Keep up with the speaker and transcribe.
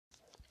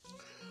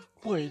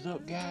What is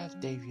up, guys?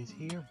 Davius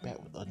here,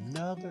 back with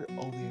another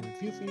OVA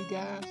review for you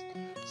guys.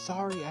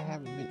 Sorry I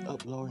haven't been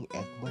uploading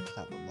as much as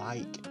I would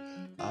like.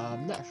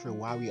 I'm not sure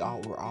why we're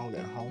all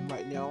at home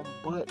right now,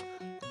 but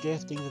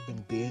just things have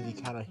been busy,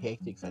 kind of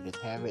hectic, so I just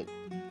haven't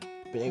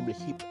been able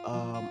to keep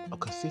a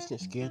consistent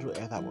schedule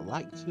as I would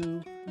like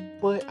to.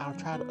 But I'll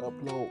try to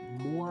upload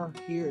more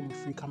here in the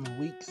few coming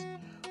weeks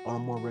on a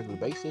more regular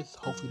basis.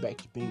 Hopefully back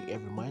to being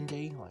every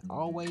Monday, like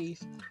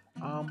always.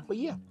 But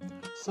yeah,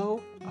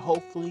 so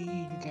hopefully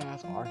you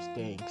guys are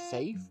staying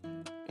safe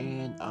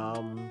and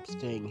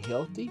staying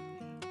healthy.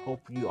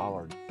 Hope you all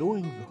are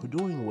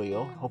doing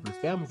well. Hope your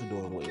families are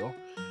doing well.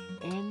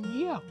 And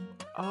yeah,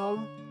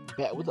 um,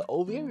 back with the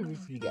OVA review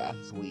for you guys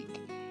this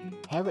week.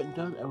 Haven't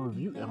done a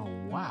review in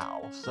a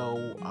while,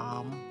 so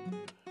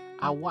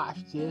I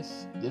watched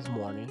this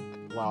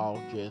morning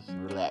while just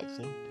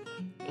relaxing.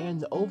 And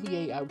the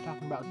OVA I'm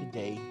talking about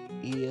today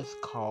is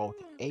called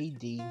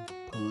AD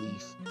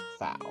Police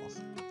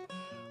Files.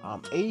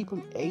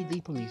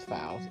 AD Police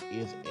Files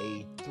is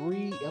a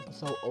 3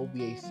 episode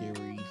OVA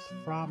series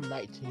from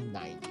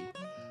 1990.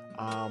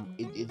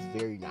 It is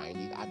very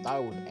 90s. I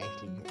thought it was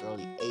actually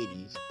early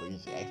 80s, but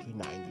it's actually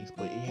 90s.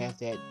 But it has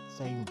that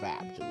same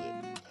vibe to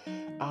it.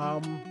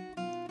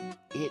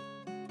 It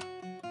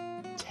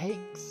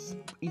takes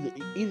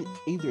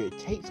either it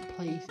takes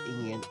place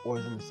in or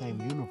is in the same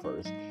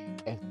universe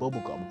as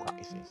Bubblegum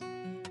Crisis.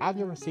 I've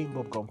never seen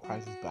Bubblegum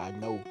Crisis, but I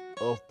know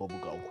of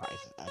Bubblegum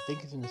Crisis. I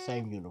think it's in the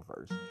same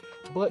universe,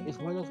 but it's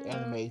one of those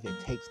animes that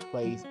takes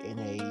place in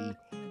a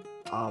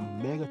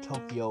mega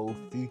Tokyo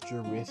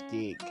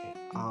futuristic.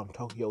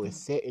 Tokyo is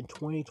set in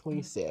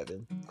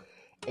 2027,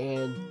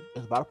 and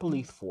it's about a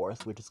police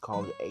force, which is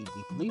called the AD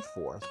Police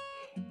Force,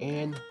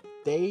 and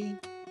they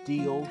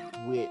deal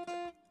with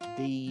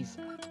these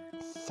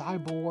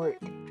cyborg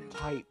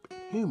type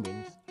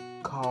humans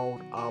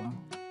called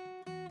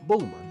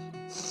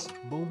boomers.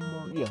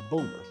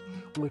 Boomers,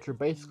 which are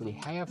basically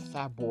half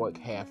cyborg,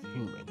 half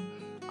human.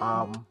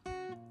 Um,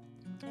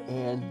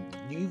 and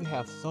you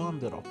have some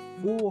that are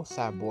full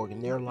cyborg,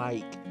 and they're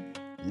like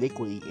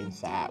liquidy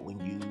inside when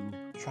you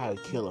try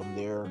to kill them.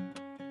 They're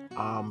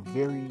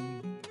very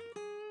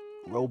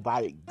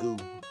robotic goo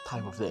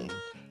type of thing.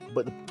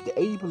 But the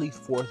AD Police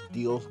Force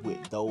deals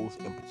with those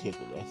in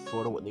particular. That's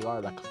sort of what they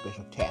are, like a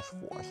special task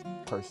force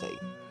per se.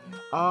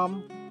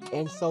 Um,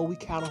 and so we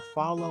kind of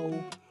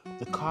follow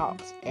the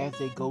cops as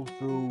they go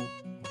through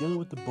dealing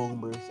with the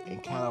boomers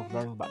and kind of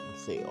learning about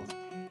themselves.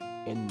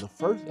 In the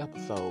first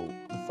episode,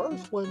 the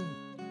first one,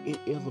 it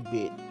is a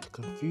bit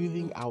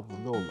confusing. I was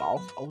a little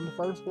lost on the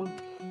first one,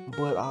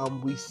 but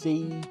we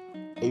see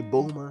a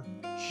boomer.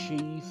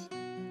 She's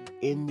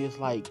in this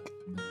like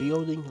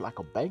building, like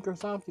a bank or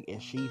something,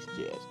 and she's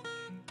just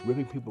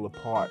ripping people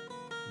apart.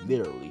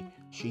 Literally,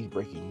 she's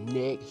breaking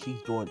necks.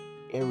 She's doing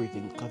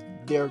everything because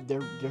they're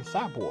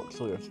cyborgs,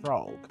 so they're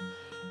strong.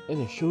 And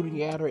they're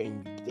shooting at her,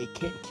 and they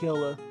can't kill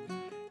her.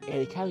 And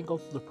it kind of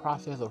goes through the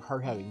process of her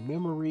having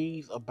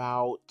memories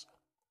about,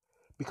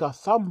 because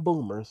some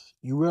boomers,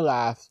 you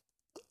realize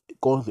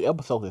going through the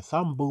episode that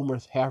some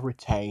boomers have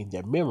retained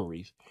their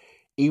memories,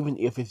 even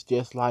if it's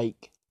just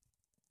like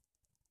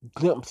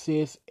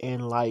glimpses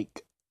and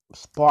like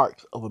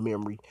sparks of a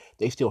memory,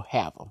 they still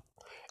have them.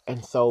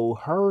 And so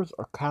hers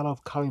are kind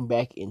of coming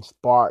back in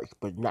sparks,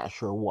 but not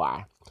sure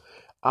why.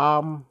 I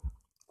won't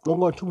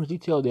go into too much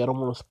detail there. I don't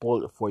want to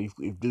spoil it for you if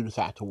you do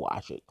decide to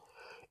watch it.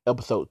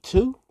 Episode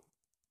 2,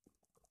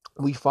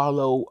 we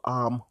follow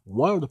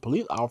one of the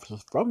police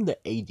officers from the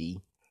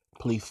AD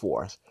police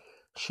force.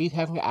 She's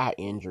having an eye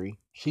injury.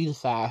 She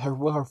decides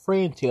her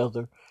friend tells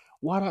her,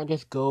 why not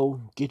just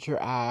go get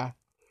your eye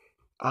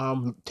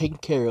taken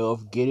care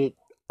of, get it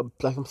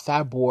like some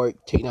cyborg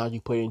technology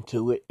put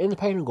into it, and the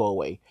pain will go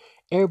away.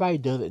 Everybody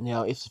does it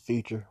now. It's the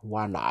future.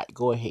 Why not?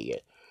 Go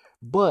ahead.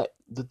 But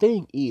the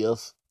thing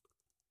is,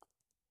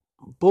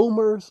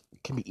 boomers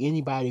can be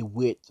anybody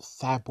with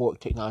cyborg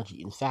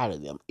technology inside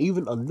of them.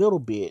 Even a little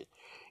bit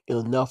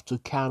is enough to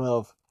kind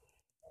of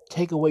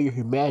take away your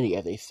humanity,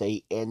 as they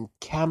say, and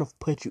kind of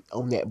put you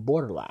on that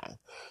borderline.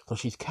 So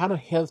she's kind of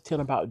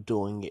hesitant about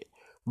doing it,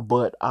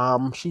 but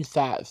she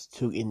decides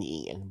to in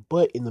the end.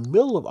 But in the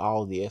middle of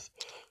all this,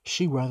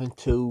 she runs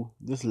into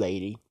this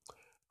lady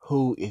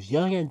who is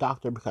young and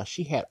doctor because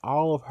she had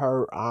all of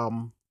her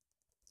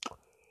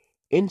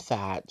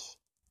insides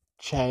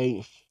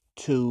changed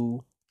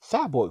to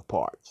cyborg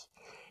parts,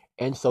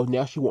 and so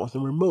now she wants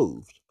them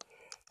removed.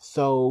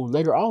 So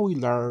later on, we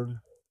learn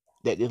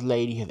that this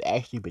lady has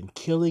actually been um,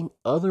 killing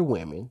other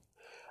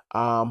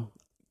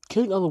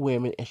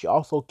women, and she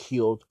also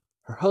killed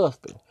her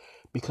husband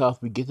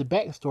because we get the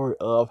backstory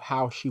of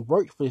how she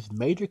worked for this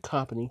major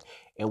company,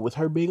 and with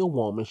her being a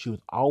woman, she was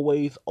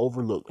always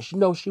overlooked. She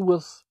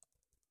was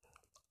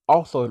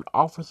also an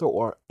officer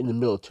or in the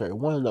military,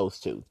 one of those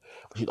two.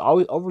 But she's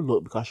always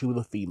overlooked because she was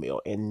a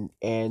female,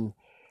 and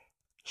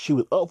she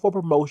was up for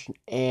promotion,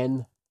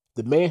 and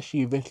the man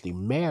she eventually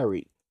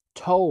married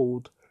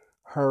told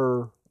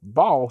her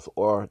boss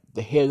or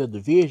the head of the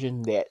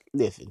division that,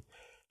 listen,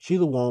 she's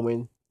a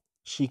woman,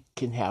 she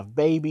can have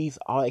babies,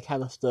 all that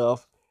kind of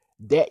stuff.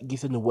 that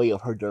gets in the way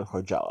of her doing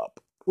her job,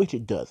 which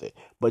it doesn't.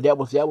 But that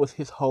was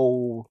his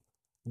whole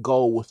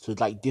goal, was to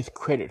like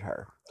discredit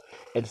her.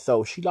 And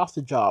so she lost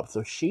the job.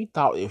 So she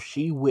thought if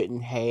she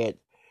wouldn't had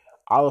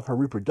all of her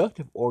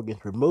reproductive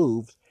organs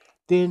removed,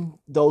 then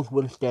those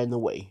wouldn't stand in the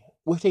way,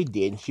 which they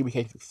did. And she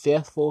became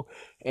successful,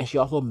 and she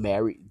also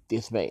married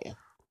this man,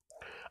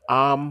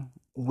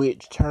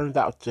 which turns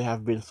out to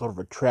have been sort of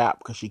a trap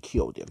because she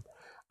killed him.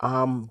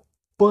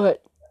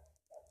 But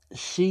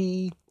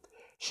she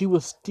she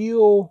was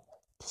still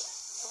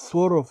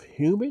sort of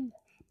human,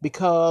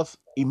 because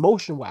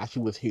emotion wise she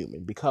was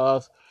human,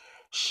 because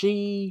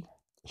she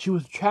she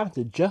was trying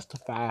to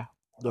justify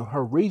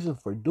her reason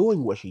for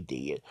doing what she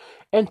did,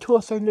 and to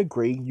a certain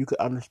degree you could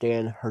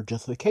understand her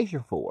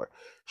justification for it.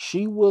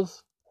 She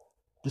was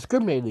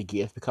discriminated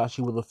against because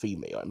she was a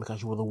female and because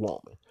she was a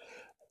woman,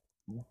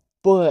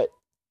 but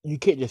you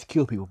can't just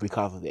kill people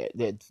because of that.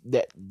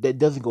 That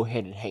doesn't go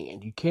hand in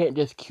hand. You can't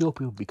just kill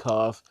people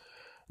because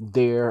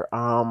they're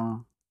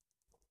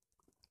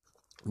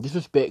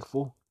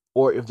disrespectful,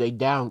 or if they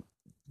down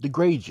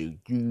degrade you.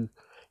 You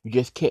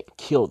just can't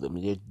kill them.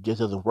 It just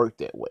doesn't work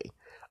that way.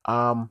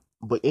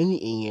 But in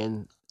the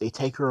end, they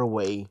take her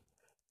away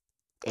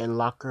and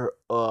lock her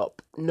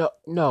up.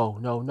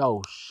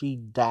 No. She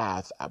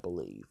dies, I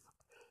believe.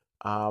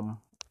 Um,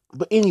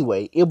 but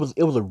anyway, it was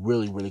a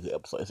really good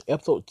episode. So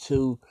episode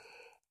 2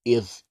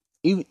 is,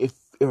 even if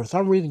for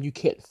some reason you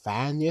can't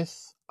find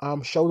this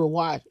show to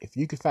watch, if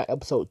you can find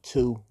episode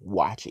 2,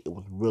 watch it. It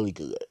was really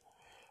good.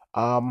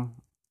 Um,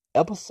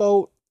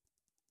 Episode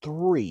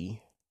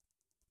 3,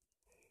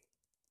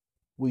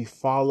 we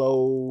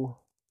follow.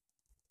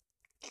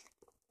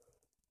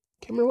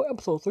 Can't remember what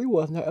episode 3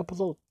 was. Now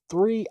episode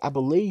 3, I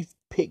believe,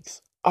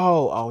 picks.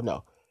 Oh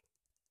no,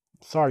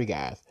 sorry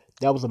guys,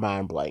 that was a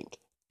mind blank.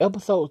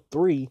 Episode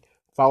 3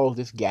 follows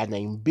this guy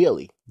named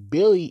Billy.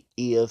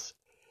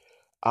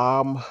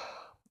 Um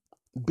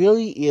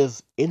Billy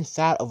is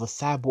inside of a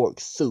cyborg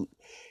suit.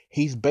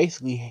 He's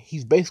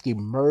basically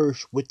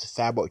merged with the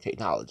cyborg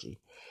technology,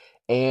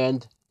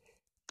 and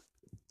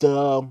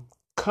the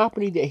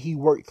company that he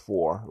worked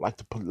for, like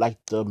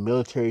the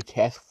military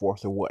task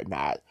force or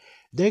whatnot,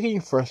 they're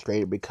getting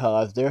frustrated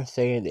because they're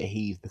saying that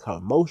he's become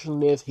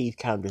emotionless. He's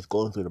kind of just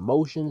going through the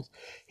motions.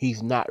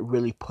 He's not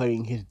really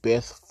putting his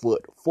best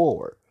foot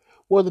forward.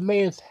 Well, the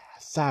man's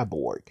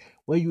cyborg.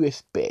 What do you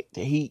expect?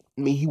 He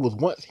was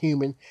once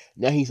human.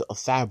 Now he's a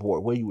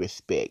cyborg. What do you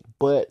expect?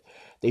 But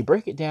they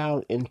break it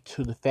down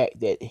into the fact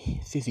that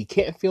since he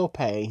can't feel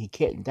pain, he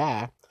can't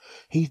die.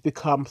 He's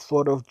become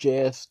sort of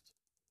just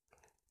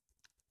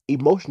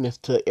emotionless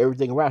to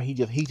everything around.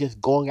 He's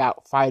just going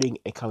out fighting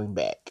and coming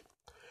back.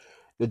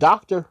 The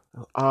doctor,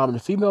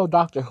 the female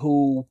doctor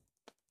who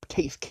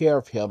takes care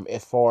of him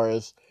as far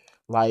as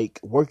like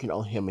working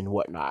on him and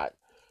whatnot,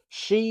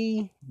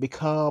 she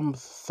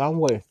becomes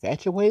somewhat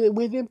infatuated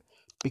with him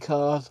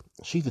because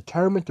she's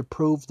determined to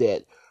prove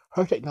that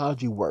her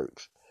technology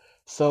works.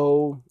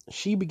 So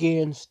she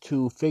begins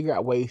to figure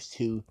out ways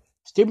to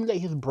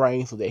stimulate his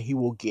brain so that he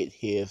will get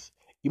his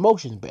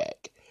emotions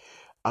back.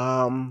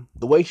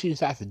 The way she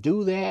decides to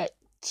do that,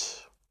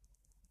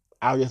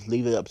 I'll just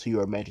leave it up to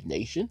your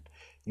imagination.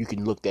 You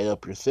can look that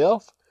up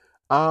yourself.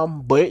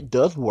 But it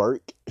does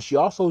work. She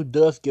also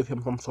does give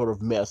him some sort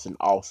of medicine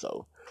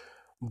also.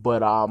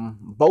 But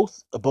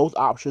both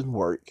options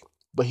work.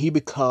 But he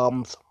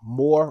becomes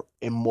more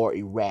and more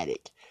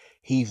erratic.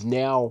 He's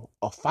now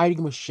a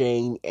fighting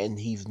machine, and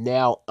he's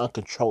now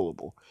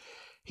uncontrollable.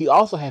 He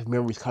also has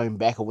memories coming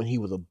back of when he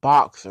was a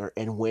boxer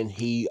and when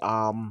he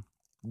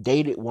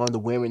dated one of the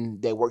women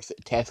that works at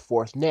the task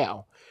force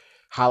now.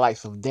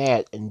 Highlights of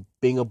that and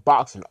being a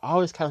boxer,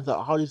 all this kind of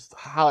stuff, all these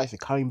highlights are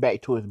coming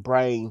back to his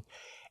brain,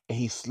 and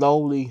he's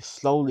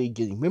slowly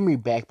getting memory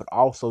back, but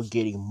also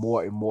getting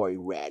more and more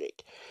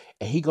erratic.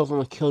 And he goes on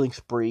a killing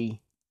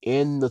spree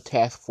in the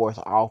task force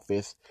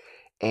office,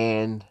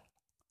 and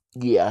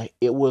yeah,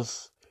 it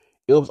was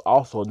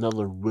also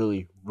another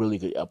really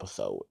good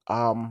episode.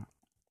 Out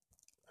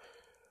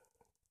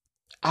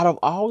of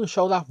all the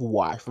shows I've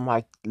watched from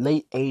like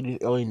late 80s,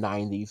 early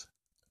 90s,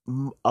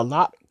 a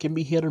lot can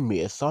be hit or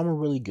miss. Some are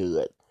really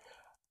good.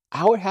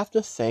 I would have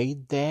to say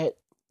that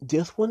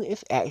this one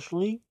is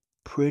actually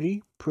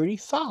pretty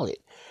solid.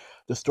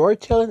 The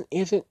storytelling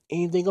isn't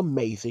anything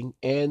amazing,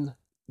 and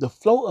the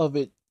flow of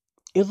it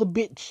is a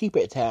bit cheap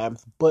at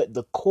times, but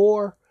the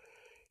core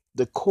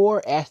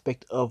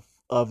aspect of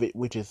it,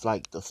 which is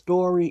like the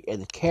story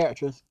and the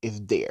characters, is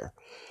there.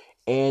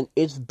 And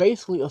it's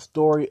basically a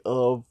story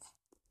of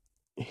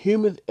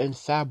humans and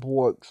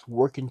cyborgs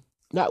working,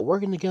 not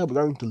working together, but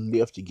learning to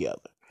live together.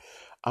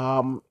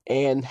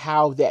 And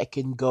how that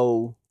can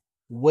go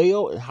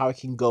well and how it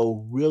can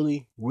go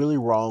really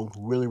wrong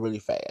really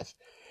fast.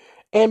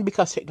 And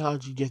because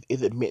technology just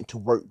isn't meant to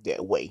work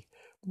that way.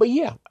 But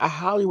yeah, I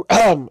highly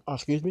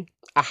excuse me,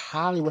 I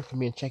highly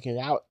recommend checking it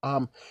out.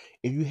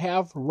 If you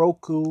have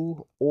Roku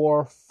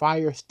or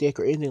Fire Stick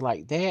or anything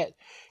like that,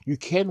 you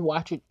can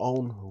watch it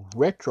on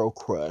Retro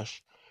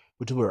Crush,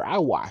 which is where I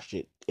watched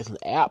it. It's an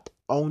app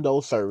on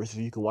those services.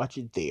 You can watch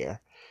it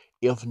there.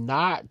 If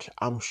not,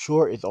 I'm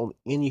sure it's on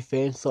any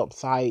fan sub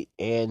site,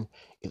 and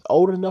it's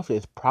old enough that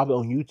it's probably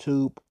on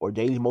YouTube or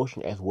Daily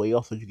Motion as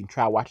well, so you can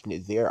try watching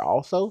it there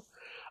also.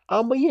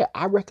 But yeah,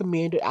 I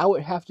recommend it. I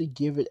would have to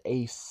give it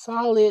a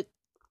solid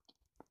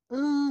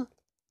 7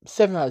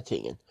 out of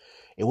 10.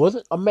 It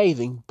wasn't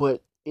amazing,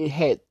 but it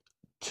had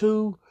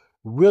two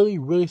really,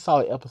 really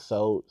solid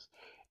episodes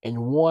and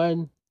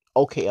one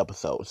okay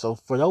episode. So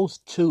for those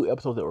two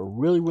episodes that were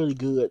really, really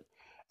good,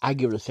 I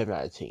give it a 7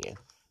 out of 10.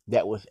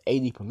 That was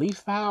 80 Police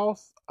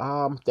Files.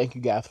 Thank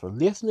you guys for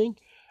listening.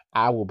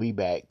 I will be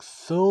back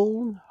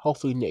soon,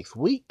 hopefully next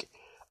week.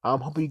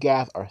 Hope you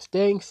guys are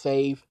staying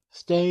safe,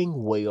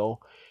 staying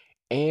well,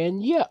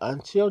 and yeah,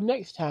 until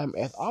next time,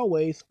 as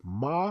always,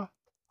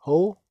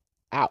 Maho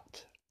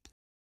out.